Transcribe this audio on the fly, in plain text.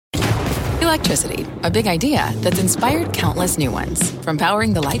Electricity, a big idea that's inspired countless new ones. From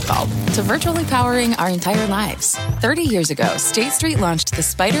powering the light bulb to virtually powering our entire lives. 30 years ago, State Street launched the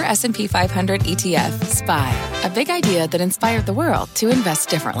Spider S&P 500 ETF, SPY. A big idea that inspired the world to invest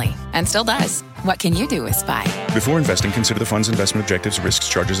differently. And still does. What can you do with SPY? Before investing, consider the fund's investment objectives, risks,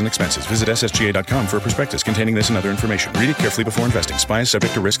 charges, and expenses. Visit ssga.com for a prospectus containing this and other information. Read it carefully before investing. SPY is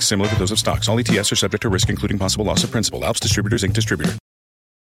subject to risks similar to those of stocks. All ETFs are subject to risk, including possible loss of principal. Alps Distributors, Inc. Distributor.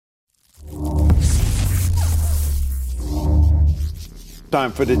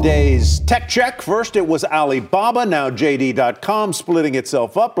 Time for today's Tech Check. First, it was Alibaba, now JD.com, splitting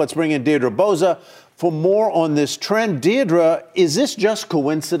itself up. Let's bring in Deirdre Boza for more on this trend. Deirdre, is this just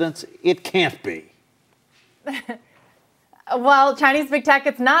coincidence? It can't be. Well, Chinese big tech,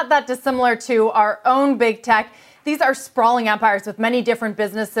 it's not that dissimilar to our own big tech. These are sprawling empires with many different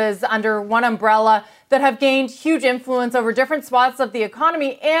businesses under one umbrella that have gained huge influence over different swaths of the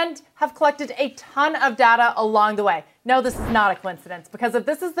economy and have collected a ton of data along the way. No, this is not a coincidence, because if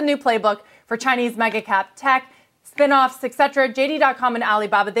this is the new playbook for Chinese mega cap tech, spin-offs, etc., JD.com and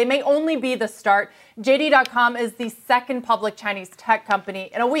Alibaba, they may only be the start. JD.com is the second public Chinese tech company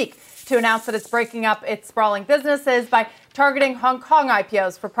in a week to announce that it's breaking up its sprawling businesses by targeting Hong Kong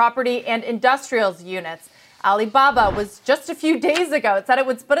IPOs for property and industrials units. Alibaba was just a few days ago. It said it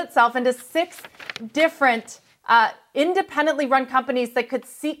would split itself into 6 different independently run companies that could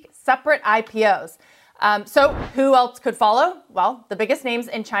seek separate IPOs. So who else could follow? Well, the biggest names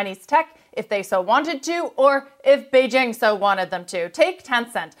in Chinese tech, if they so wanted to, or if Beijing so wanted them to. Take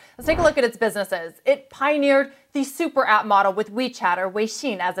Tencent. Let's take a look at its businesses. It pioneered the super app model with WeChat, or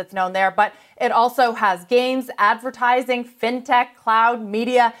Weixin as it's known there, but it also has games, advertising, fintech, cloud,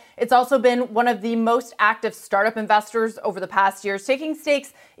 media. It's also been one of the most active startup investors over the past years, taking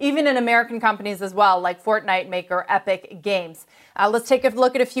stakes even in American companies as well, like Fortnite maker Epic Games. Let's take a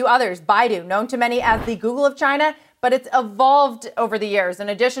look at a few others. Baidu, known to many as the Google of China, but it's evolved over the years. In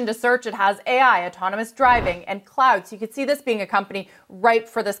addition to search, it has AI, autonomous driving, and cloud. So you could see this being a company ripe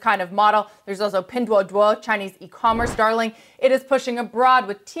for this kind of model. There's also Pinduoduo, Chinese e-commerce darling. It is pushing abroad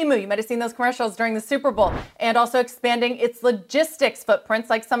with Temu. You might have seen those commercials during the Super Bowl. And also expanding its logistics footprints,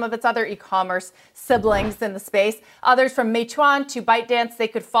 like some of its other e-commerce siblings in the space. Others from Meituan to ByteDance, they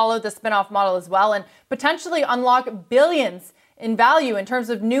could follow the spin-off model as well and potentially unlock billions in value in terms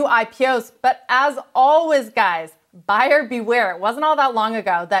of new IPOs. But as always, guys, buyer beware. It wasn't all that long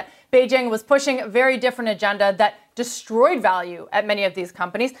ago that Beijing was pushing a very different agenda that destroyed value at many of these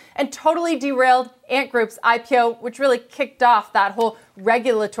companies and totally derailed Ant Group's IPO, which really kicked off that whole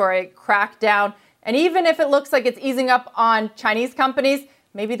regulatory crackdown. And even if it looks like it's easing up on Chinese companies,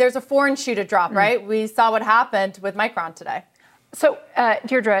 maybe there's a foreign shoe to drop, right? We saw what happened with Micron today. So,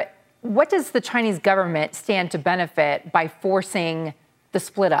 Deirdre, what does the Chinese government stand to benefit by forcing the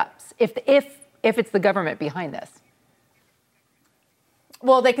split ups, if it's the government behind this?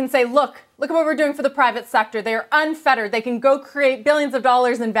 Well, they can say, look at what we're doing for the private sector. They are unfettered. They can go create billions of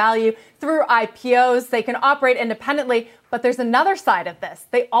dollars in value through IPOs. They can operate independently. But there's another side of this.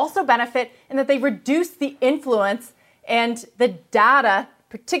 They also benefit in that they reduce the influence and the data,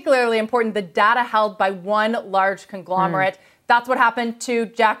 particularly important, the data held by one large conglomerate. That's what happened to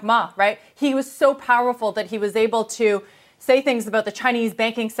Jack Ma, right? He was so powerful that he was able to say things about the Chinese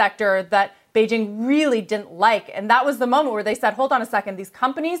banking sector that Beijing really didn't like. And that was the moment where they said, hold on a second, these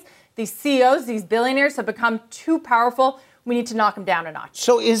companies, these CEOs, these billionaires have become too powerful. We need to knock them down a notch.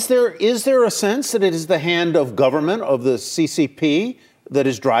 So is there a sense that it is the hand of government, of the CCP, that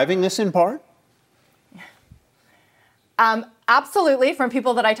is driving this in part? Absolutely. From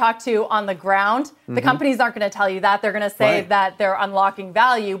people that I talk to on the ground, the companies aren't going to tell you that. They're going to say that they're unlocking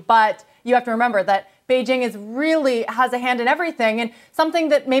value. But you have to remember that Beijing really has a hand in everything. And something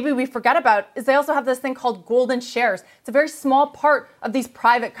that maybe we forget about is they also have this thing called golden shares. It's a very small part of these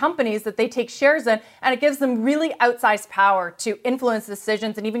private companies that they take shares in, and it gives them really outsized power to influence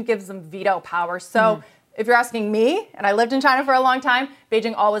decisions and even gives them veto power. So if you're asking me, and I lived in China for a long time,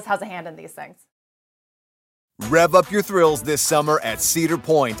 Beijing always has a hand in these things. Rev up your thrills this summer at Cedar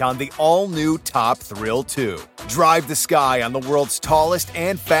Point on the all-new Top Thrill 2. Drive the sky on the world's tallest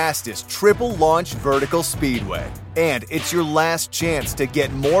and fastest triple-launch vertical speedway. And it's your last chance to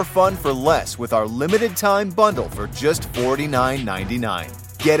get more fun for less with our limited-time bundle for just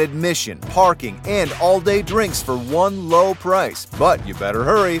 $49.99. Get admission, parking, and all-day drinks for one low price. But you better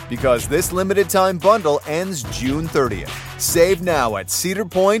hurry, because this limited-time bundle ends June 30th. Save now at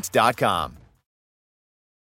cedarpoint.com.